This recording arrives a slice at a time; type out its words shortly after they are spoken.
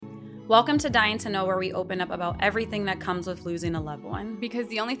Welcome to Dying to Know, where we open up about everything that comes with losing a loved one. Because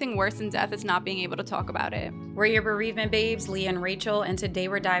the only thing worse than death is not being able to talk about it. We're your bereavement babes, Leah and Rachel, and today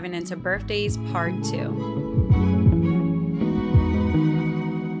we're diving into birthdays part 2.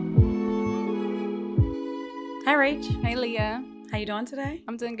 Hi, Rach. Hey, Leah. How you doing today?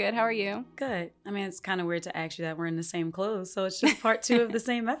 I'm doing good. How are you? Good. I mean, it's kind of weird to ask you that we're in the same clothes, so it's just part 2 of the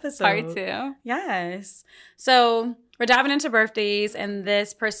same episode. Part 2. Yes. So we're diving into birthdays, and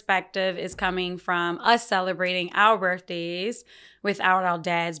this perspective is coming from us celebrating our birthdays without our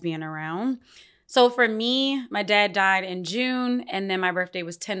dads being around. So for me, my dad died in June, and then my birthday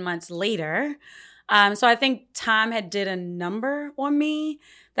was 10 months later. So I think time had did a number on me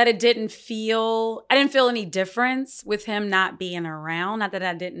that I didn't feel any difference with him not being around. Not that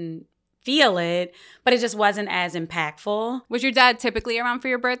I didn't feel it, but it just wasn't as impactful. Was your dad typically around for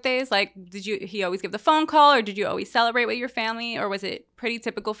your birthdays? Like, he always give the phone call, or did you always celebrate with your family? Or was it pretty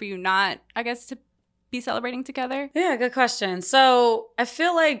typical for you not, I guess, to be celebrating together? Yeah, good question. So I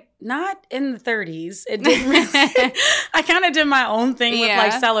feel like not in the 30s. It didn't really, I kind of did my own thing with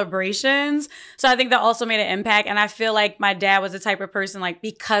like celebrations. So I think that also made an impact. And I feel like my dad was the type of person, like,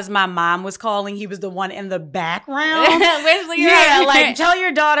 because my mom was calling, he was the one in the background. Like, tell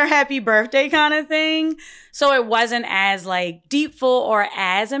your daughter happy birthday kind of thing. So it wasn't as like deepful or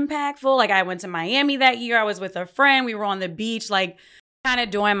as impactful. Like, I went to Miami that year. I was with a friend. We were on the beach, like, kind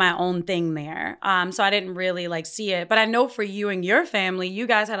of doing my own thing there. So I didn't really like see it. But I know for you and your family, you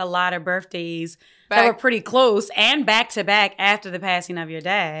guys had a lot of birthdays that were pretty close and back to back after the passing of your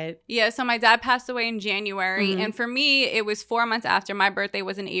dad. Yeah, so my dad passed away in January. And for me, it was 4 months after. My birthday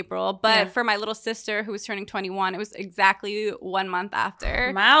was in April. But for my little sister who was turning 21, it was exactly 1 month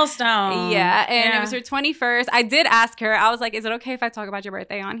after. Milestone. Yeah, and it was her 21st. I did ask her, I was like, is it okay if I talk about your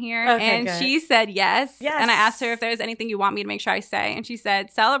birthday on here? Okay, and good. she said yes. And I asked her if there's anything you want me to make sure I say. And she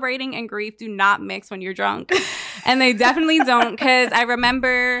said, celebrating and grief do not mix when you're drunk. And they definitely don't, because I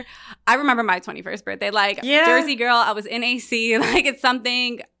remember my 21st birthday. Like, Jersey girl, I was in AC. Like, it's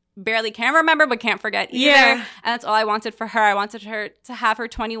something barely can remember but can't forget either. And that's all I wanted for her. I wanted her to have her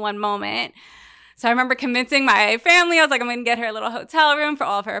 21 moment. So I remember convincing my family. I was like, I'm going to get her a little hotel room for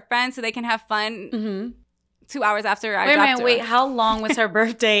all of her friends so they can have fun. 2 hours after I dropped her. Wait, how long was her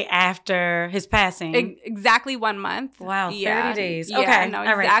birthday after his passing? Exactly 1 month. Wow, 30 days. Yeah, okay. No,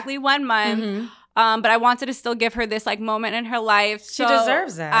 exactly 1 month. But I wanted to still give her this like moment in her life. She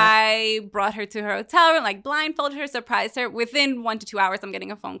deserves that. I brought her to her hotel room, like blindfolded her, surprised her. Within 1 to 2 hours, I'm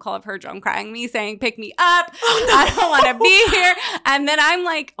getting a phone call of her drunk crying me saying, pick me up. I don't want to be here. And then I'm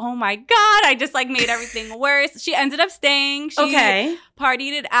like, oh my God, I just like made everything worse. She ended up staying. She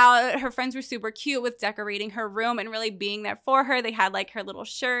partied it out. Her friends were super cute with decorating her room and really being there for her. They had like her little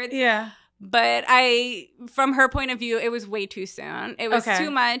shirts. Yeah. But from her point of view, it was way too soon. It was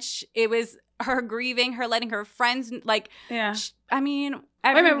too much. It was her grieving, her letting her friends, like, I mean.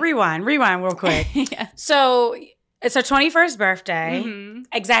 Wait a minute, rewind real quick. So it's her 21st birthday,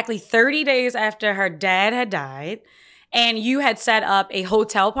 exactly 30 days after her dad had died, and you had set up a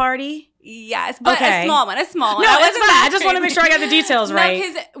hotel party. Yes, but a small one. No, it's fine. I just want to make sure I got the details right. No,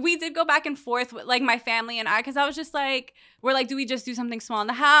 because we did go back and forth with like my family and I, because I was just like, we're like, do we just do something small in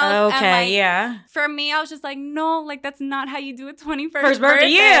the house? Okay, and like, for me, I was just like, no, like that's not how you do a 21st birthday.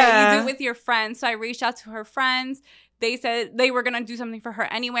 Yeah. You do it with your friends. So I reached out to her friends. They said they were going to do something for her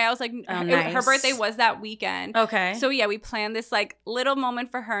anyway. I was like, nice. Her birthday was that weekend. Okay. So yeah, we planned this like little moment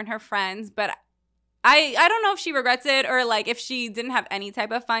for her and her friends, but I don't know if she regrets it or like if she didn't have any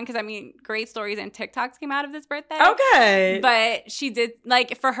type of fun, because I mean, great stories and TikToks came out of this birthday. Okay. But she did,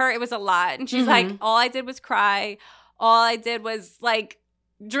 like, for her, it was a lot. And she's like, all I did was cry. All I did was like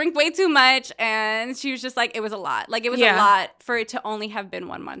drink way too much. And she was just like, it was a lot. Like, it was a lot for it to only have been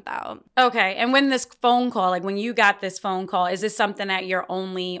 1 month out. Okay. And when this phone call, like when you got this phone call, is this something that you're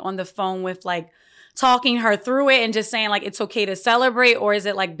only on the phone with, like, talking her through it and just saying like it's okay to celebrate, or is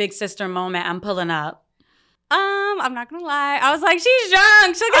it like big sister moment, I'm pulling up? I'm not gonna lie, I was like, she's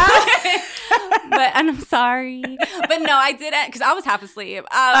drunk, and I'm sorry, but no, I didn't, because I was half asleep.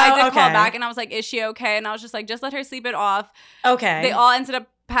 I did call back and I was like, is she okay? And I was just like, just let her sleep it off. Okay. They all ended up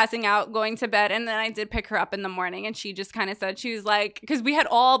passing out, going to bed, and then I did pick her up in the morning, and she just kind of said, she was like, because we had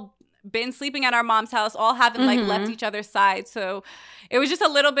all been sleeping at our mom's house, all haven't like left each other's sides, so it was just a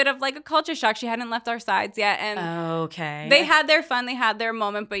little bit of like a culture shock. She hadn't left our sides yet, and they had their fun, they had their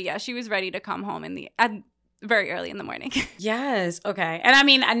moment, but yeah, she was ready to come home very early in the morning. Yes. Okay. And I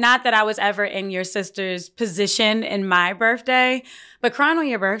mean, not that I was ever in your sister's position in my birthday, but crying on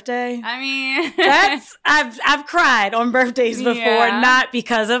your birthday. I mean, I've cried on birthdays before, not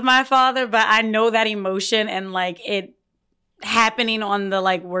because of my father, but I know that emotion and like it happening on the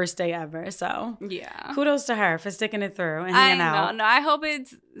like worst day ever. So yeah, kudos to her for sticking it through and hanging out. No, I hope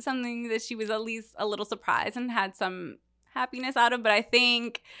it's something that she was at least a little surprised and had some happiness out of. But I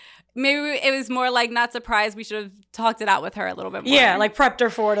think maybe it was more like not surprised. We should have talked it out with her a little bit more. Yeah, like prepped her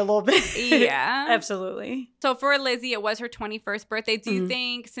for it a little bit. Yeah, absolutely. So for Lizzie, it was her 21st birthday. Do you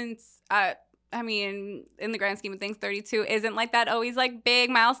think since I mean, in the grand scheme of things, 32 isn't like that always like big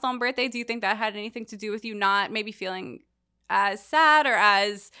milestone birthday. Do you think that had anything to do with you not maybe feeling as sad or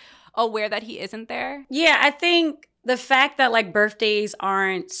as aware that he isn't there? Yeah, I think the fact that like birthdays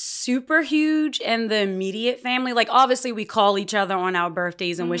aren't super huge in the immediate family, like obviously we call each other on our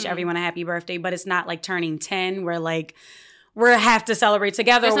birthdays and wish everyone a happy birthday, but it's not like turning 10 where like we have to celebrate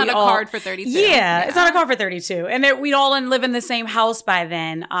together. It's not a card for 32. Yeah, it's not a card for 32. And we all live in the same house by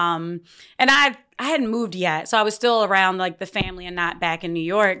then. And I hadn't moved yet, so I was still around like the family and not back in New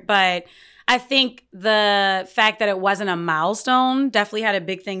York. But I think the fact that it wasn't a milestone definitely had a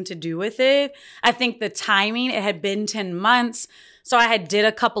big thing to do with it. I think the timing, it had been 10 months. So I had did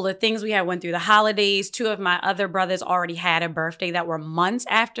a couple of things. We had went through the holidays. 2 of my other brothers already had a birthday that were months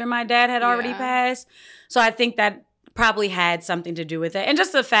after my dad had already passed. So I think that probably had something to do with it. And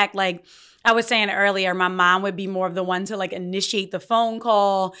just the fact, like I was saying earlier, my mom would be more of the one to like initiate the phone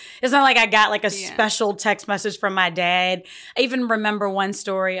call. It's not like I got like a special text message from my dad. I even remember one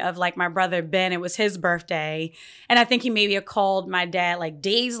story of like my brother Ben, it was his birthday. And I think he maybe had called my dad like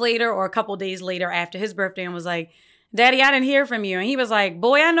days later or a couple days later after his birthday and was like, Daddy, I didn't hear from you. And he was like,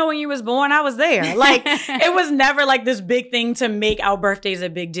 boy, I know when you was born, I was there. Like, it was never like this big thing to make our birthdays a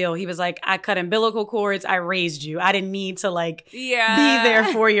big deal. He was like, I cut umbilical cords. I raised you. I didn't need to like be there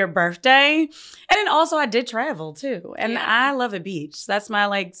for your birthday. And then also I did travel too. And I love a beach. That's my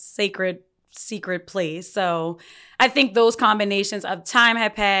like secret place. So I think those combinations of time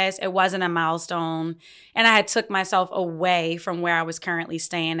had passed, it wasn't a milestone, and I had took myself away from where I was currently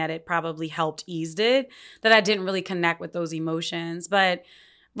staying, that it probably helped ease it, that I didn't really connect with those emotions. But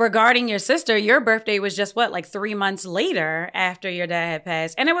regarding your sister, your birthday was just like 3 months later after your dad had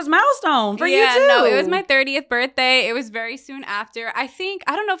passed, and it was milestone for you too. No, it was my 30th birthday. It was very soon after. I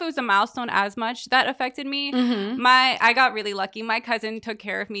don't know if it was a milestone as much that affected me. I got really lucky. My cousin took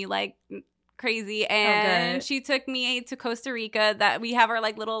care of me like crazy, and she took me to Costa Rica. That we have our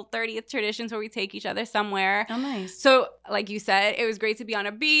like little 30th traditions where we take each other somewhere. Oh, nice. So like you said, it was great to be on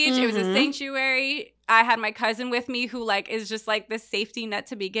a beach. It was a sanctuary. I had my cousin with me who like is just like the safety net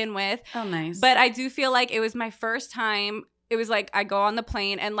to begin with. Oh, nice. But I do feel like it was my first time. It was like I go on the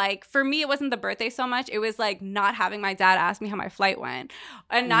plane, and like for me it wasn't the birthday so much. It was like not having my dad ask me how my flight went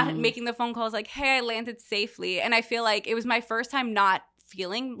and not making the phone calls like, hey, I landed safely. And I feel like it was my first time not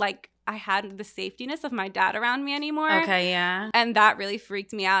feeling like I had the safetiness of my dad around me anymore. Okay, yeah. And that really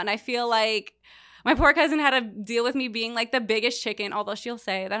freaked me out. And I feel like my poor cousin had to deal with me being like the biggest chicken, although she'll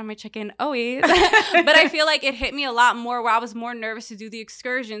say that I'm a chicken always. But I feel like it hit me a lot more where I was more nervous to do the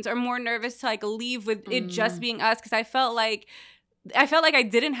excursions or more nervous to like leave with it just being us, because I felt like I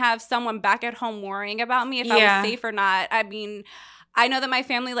didn't have someone back at home worrying about me if I was safe or not. I mean, I know that my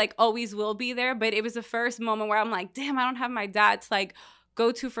family like always will be there, but it was the first moment where I'm like, damn, I don't have my dad to like go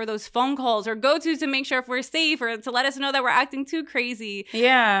to for those phone calls or go to make sure if we're safe or to let us know that we're acting too crazy.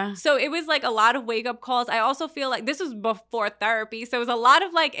 Yeah. So it was like a lot of wake up calls. I also feel like this was before therapy. So it was a lot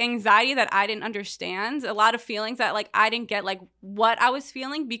of like anxiety that I didn't understand, a lot of feelings that like I didn't get like what I was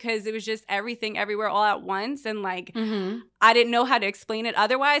feeling because it was just everything everywhere all at once. And like I didn't know how to explain it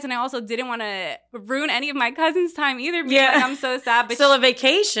otherwise. And I also didn't want to ruin any of my cousin's time either because like, I'm so sad. But still a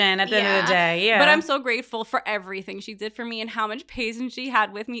vacation at the end of the day. Yeah. But I'm so grateful for everything she did for me and how much patience she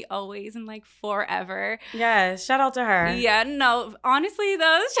had with me always and like forever. Yes. Shout out to her. Yeah. No, honestly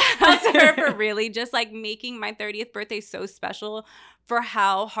though, shout out to her for really just like making my 30th birthday so special for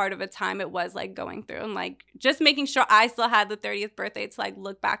how hard of a time it was like going through and like just making sure I still had the 30th birthday to like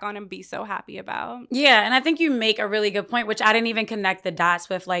look back on and be so happy about. Yeah. And I think you make a really good point, which I didn't even connect the dots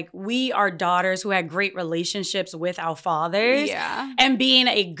with. Like we are daughters who had great relationships with our fathers. Yeah. And being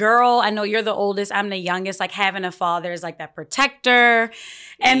a girl, I know you're the oldest, I'm the youngest, like having a father is like that protector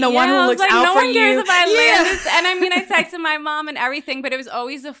and the one who looks like, out no for one you. Cares if I live. And I mean, I texted my mom and everything, but it was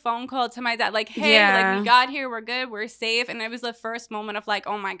always a phone call to my dad like, hey, like we got here, we're good, we're safe. And it was the first moment of like,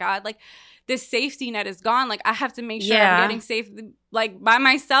 oh my God, like this safety net is gone. Like I have to make sure I'm getting safe like by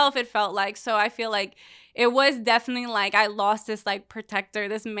myself, it felt like. So I feel like it was definitely like I lost this like protector,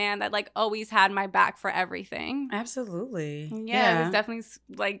 this man that like always had my back for everything. Absolutely. Yeah. It was definitely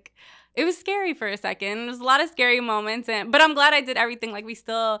like it was scary for a second. There was a lot of scary moments, but I'm glad I did everything. Like, we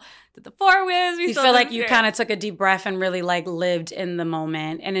still did the 4-wheels. You feel like you kind of took a deep breath and really like lived in the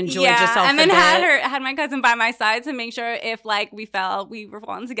moment and enjoyed yourself. And then had my cousin by my side to make sure if like we fell, we were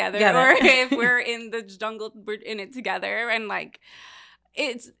falling together. Or if we're in the jungle, we're in it together. And like,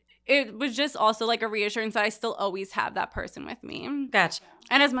 it was just also like a reassurance that I still always have that person with me. Gotcha.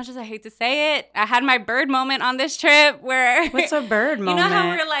 And as much as I hate to say it, I had my bird moment on this trip where... What's a bird moment? You know how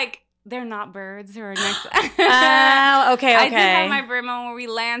we're like, they're not birds or next... okay. I did have my bird moment where we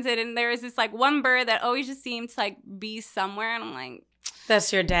landed and there was this like one bird that always just seemed to like be somewhere. And I'm like...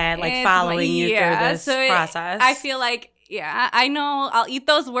 That's your dad like following you through this process. I feel like, I know I'll eat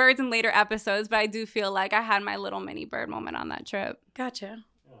those words in later episodes, but I do feel like I had my little mini bird moment on that trip. Gotcha.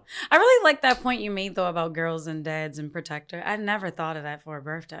 I really like that point you made, though, about girls and dads and protector. I never thought of that for a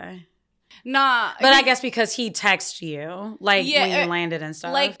birthday. Nah. But I guess because he texted you, like, when you landed and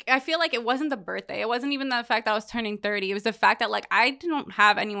stuff. Like, I feel like it wasn't the birthday. It wasn't even the fact that I was turning 30. It was the fact that, like, I don't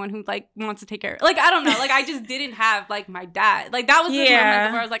have anyone who, like, wants to take care of... Like, I don't know. Like, I just didn't have, like, my dad. Like, that was the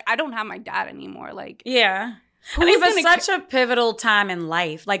moment where I was like, I don't have my dad anymore. Like... Yeah. I mean, it's such a pivotal time in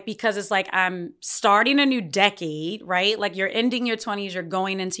life, like, because it's like I'm starting a new decade, right? Like, you're ending your 20s, you're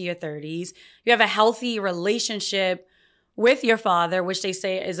going into your 30s. You have a healthy relationship with your father, which they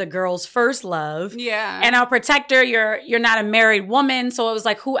say is a girl's first love. Yeah. And our protector, you're not a married woman. So it was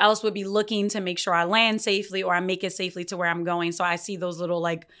like, who else would be looking to make sure I land safely or I make it safely to where I'm going? So I see those little,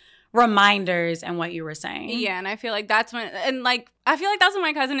 like, reminders and what you were saying. Yeah, and I feel like that's when, and like, I feel like that's what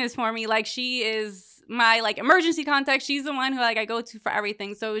my cousin is for me. Like, she is my like emergency contact. She's the one who like I go to for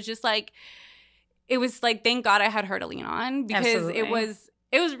everything. So it was just like, it was like, thank God I had her to lean on because it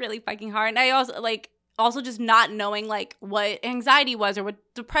was really fucking hard. And I also just not knowing like what anxiety was or what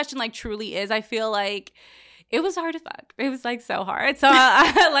depression like truly is. I feel like it was hard as fuck. It was like so hard. So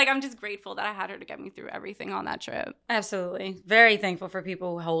like, I'm just grateful that I had her to get me through everything on that trip. Absolutely. Very thankful for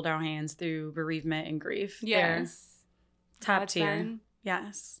people who hold our hands through bereavement and grief. Yes. Top tier.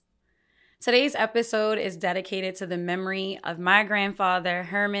 Yes. Today's episode is dedicated to the memory of my grandfather,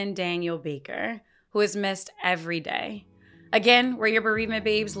 Herman Daniel Baker, who is missed every day. Again, we're your bereavement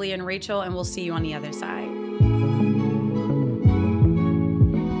babes, Leah and Rachel, and we'll see you on the other side.